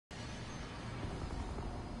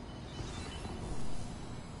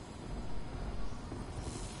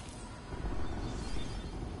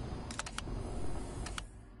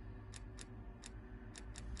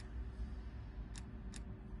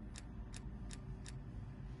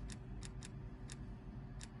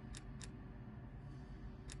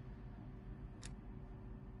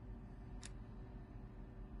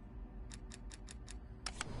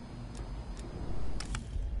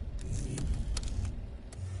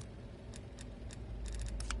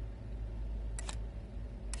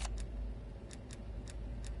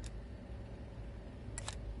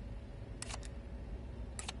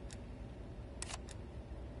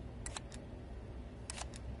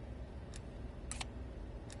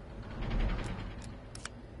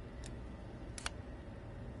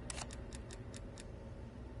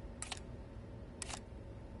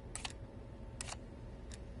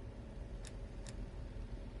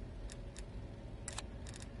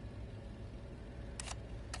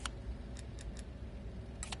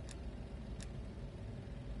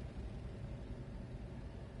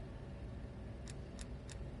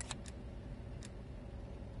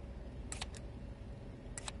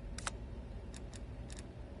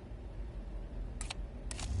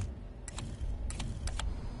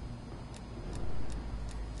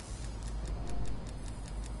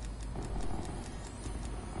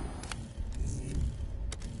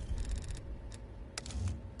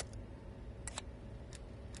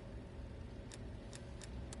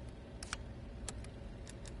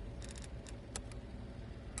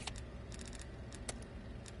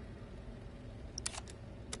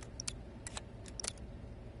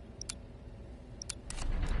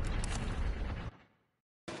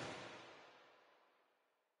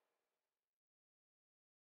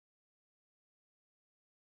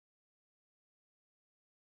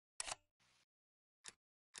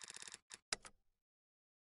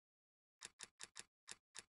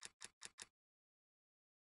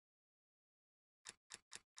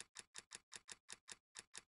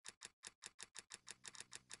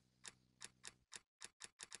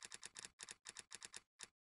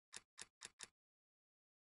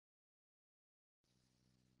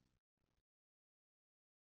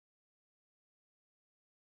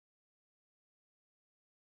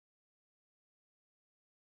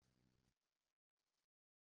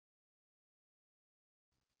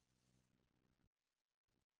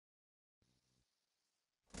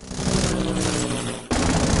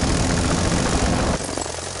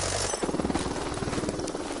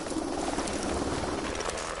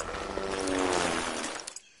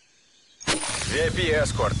VIP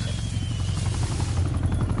escort.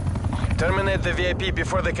 Terminate the VIP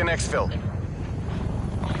before they can exfil.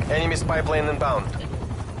 Enemy spy plane inbound.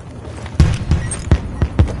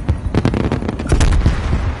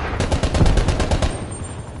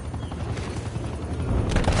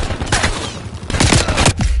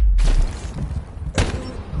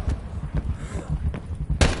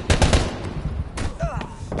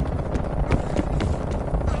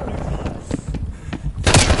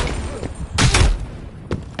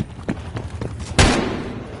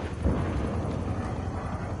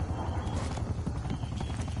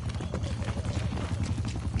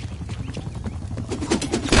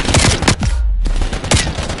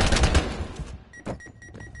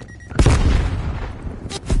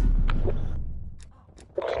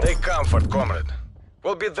 Take comfort, comrade.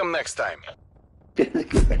 We'll beat them next time.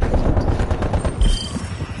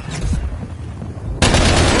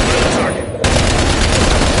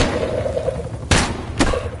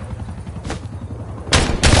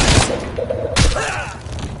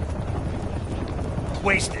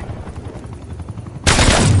 Wasted.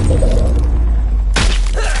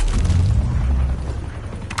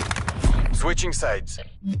 Switching sides.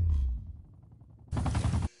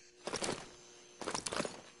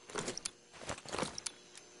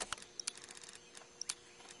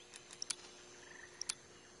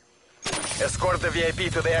 Escort the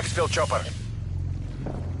VIP to the exfil chopper.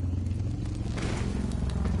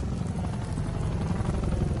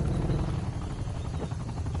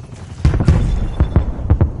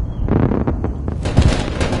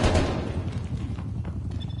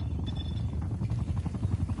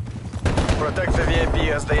 Protect the VIP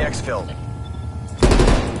as they exfil.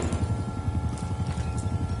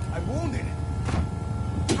 I'm wounded.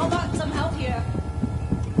 How about some help here?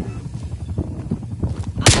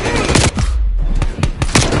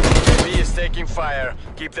 VIP is taking fire.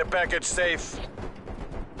 Keep the package safe.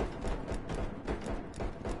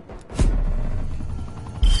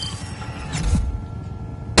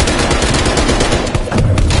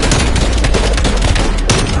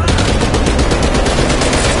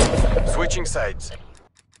 Switching sides.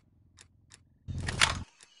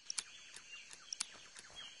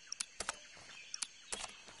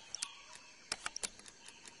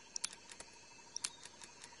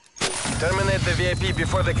 Terminate the VIP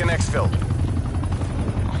before they can exfil.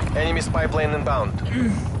 Enemy spy plane inbound.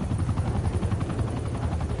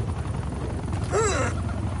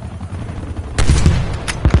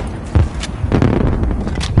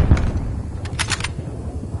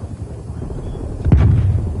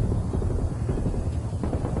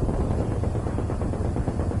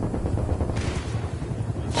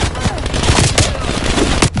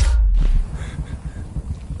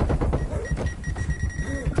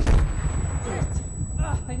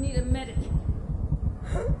 I need a medic.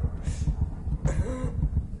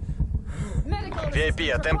 Medical VIP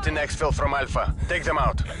attempting exfil from Alpha. Take them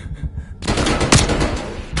out.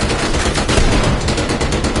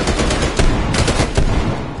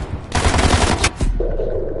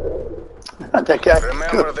 That guy.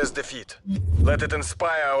 Remember this defeat. Let it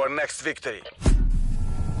inspire our next victory.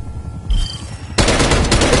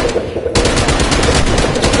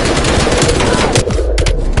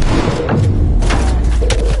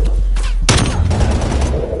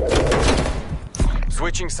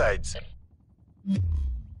 Switching sides.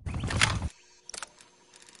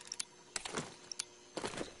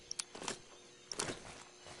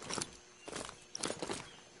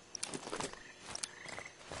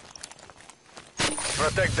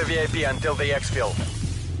 Protect the VIP until they exfil.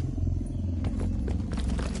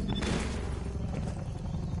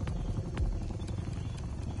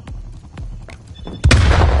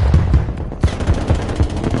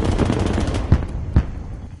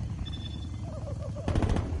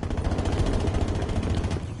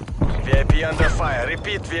 VIP under fire.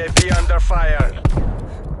 Repeat, VIP under fire.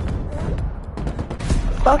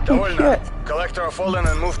 Fucking Довольно. shit. Collector are fallen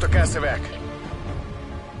and move to Kasevac.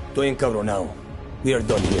 To in cover now. We are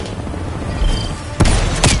done here.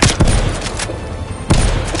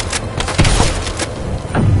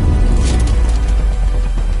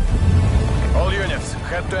 All units,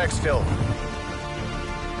 head to exfil.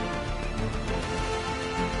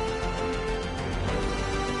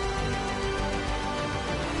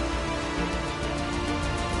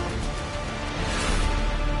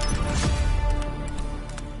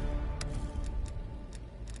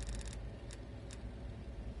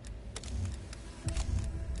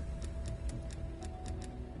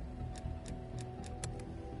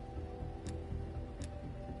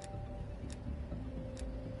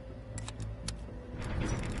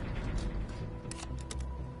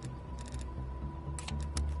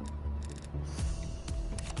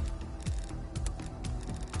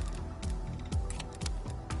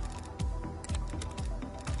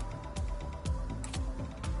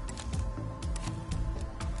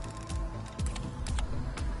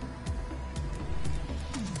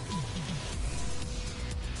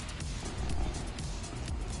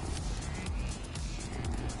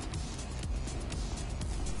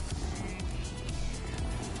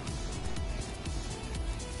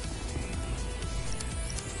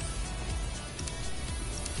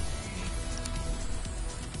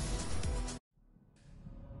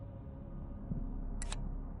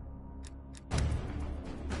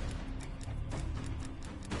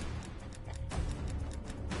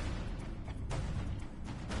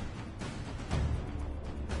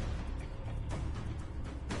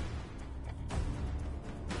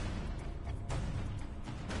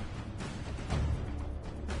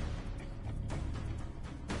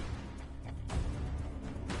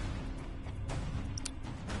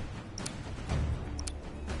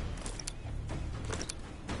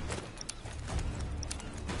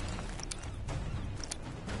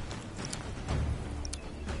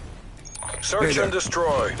 Search and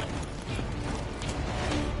destroy.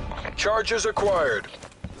 Charges acquired.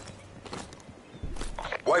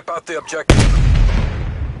 Wipe out the objective.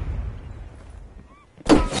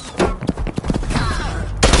 We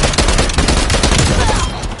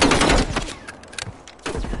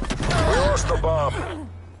lost the bomb.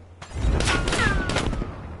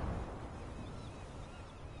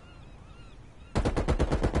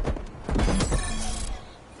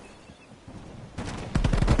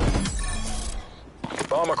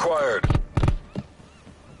 Bomb acquired.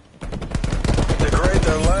 Degrade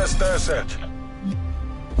their last asset.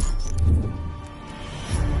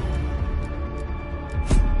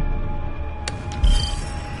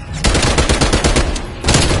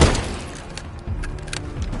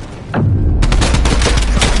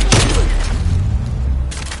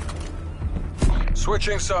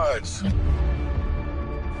 Switching sides.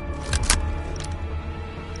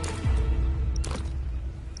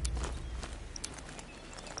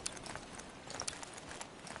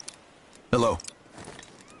 Hello.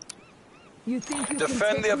 You think you Defend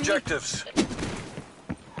can the take me? objectives.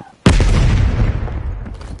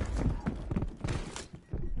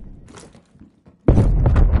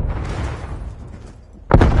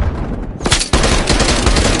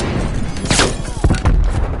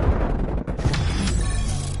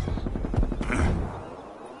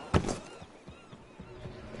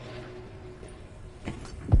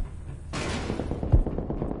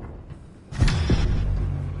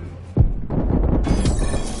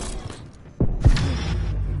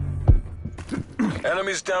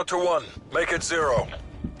 Enemies down to 1. Make it 0.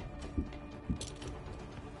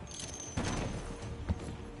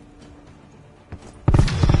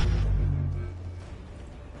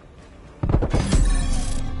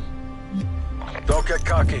 Don't get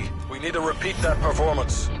cocky. We need to repeat that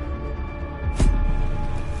performance.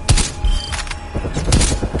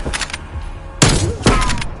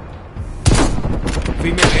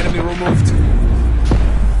 Female enemy removed.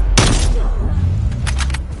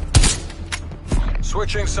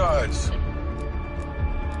 Switching sides.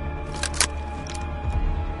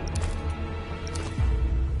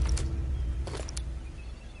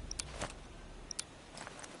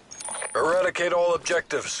 Eradicate all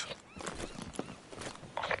objectives.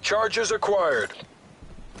 Charges acquired.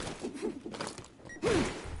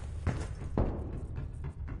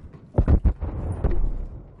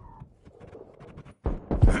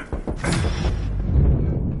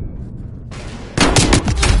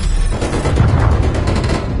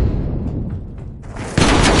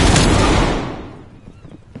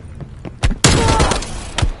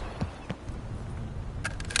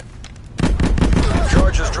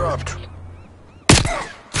 Charges dropped.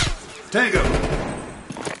 Tango.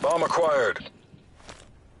 Bomb acquired.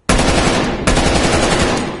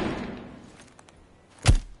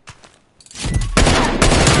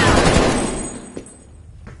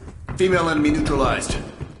 Female enemy neutralized.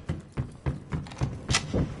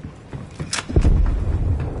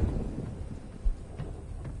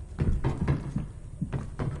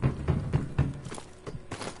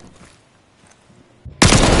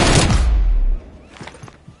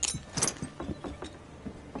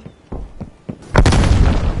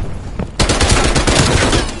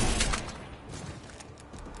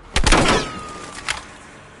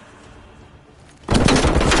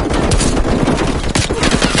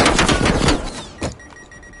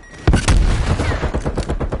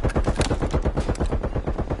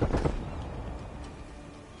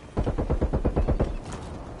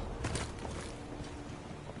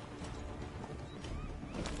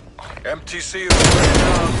 MTC is already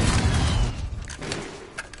down.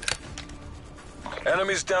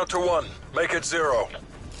 Enemies down to 1. Make it 0.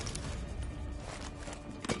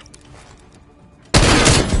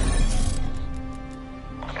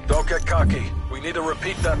 Don't get cocky. We need to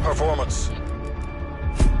repeat that performance.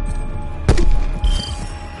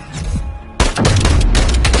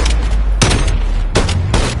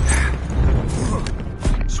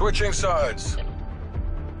 Switching sides.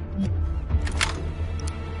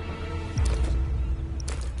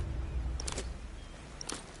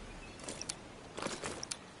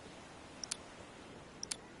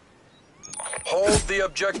 Hold the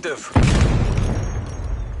objective.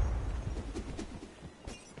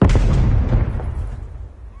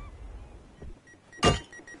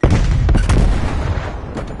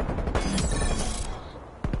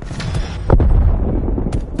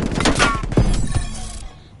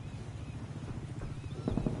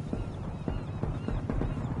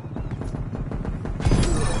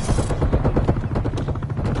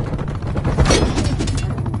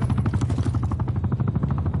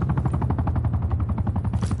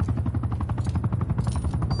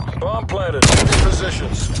 spotted. In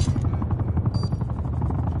positions.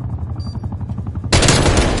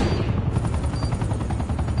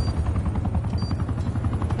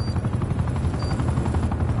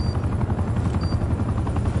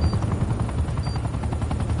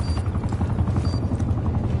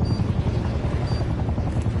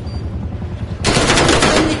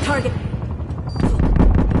 Friendly target.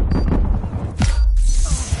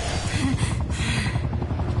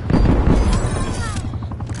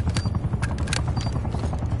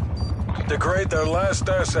 Degrade their last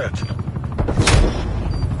asset.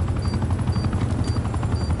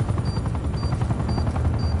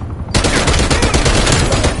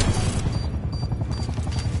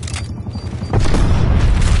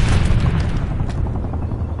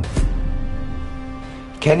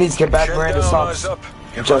 Candies, get back Shin Miranda down, sucks. eyes up.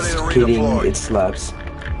 Get Just ready to kidding, redeploy. it slaps.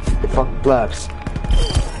 It fuck slaps.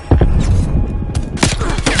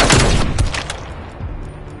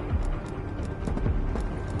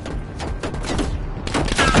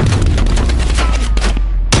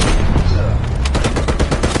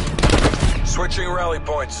 Switching rally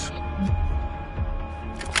points.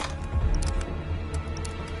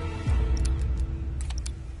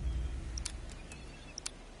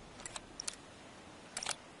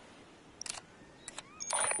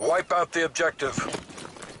 Wipe out the objective.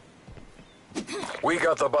 We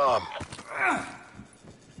got the bomb.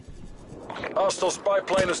 Hostile spy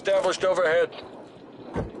plane established overhead.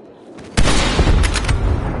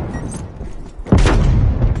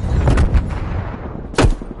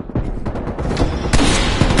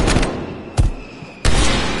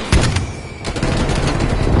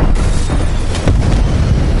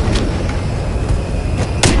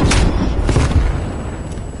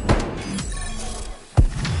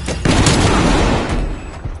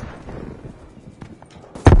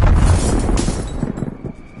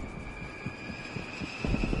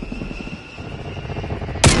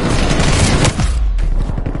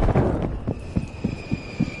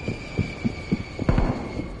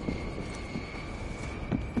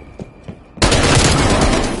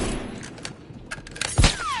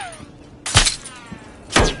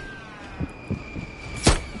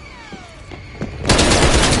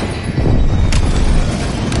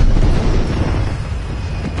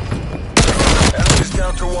 Enemies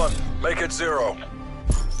down to 1. Make it 0.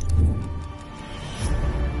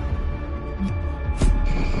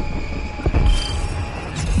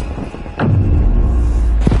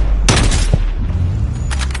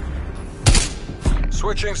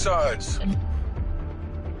 Switching sides.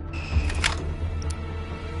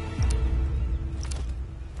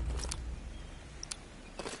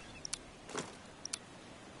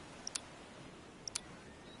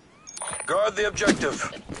 Guard the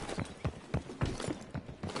objective.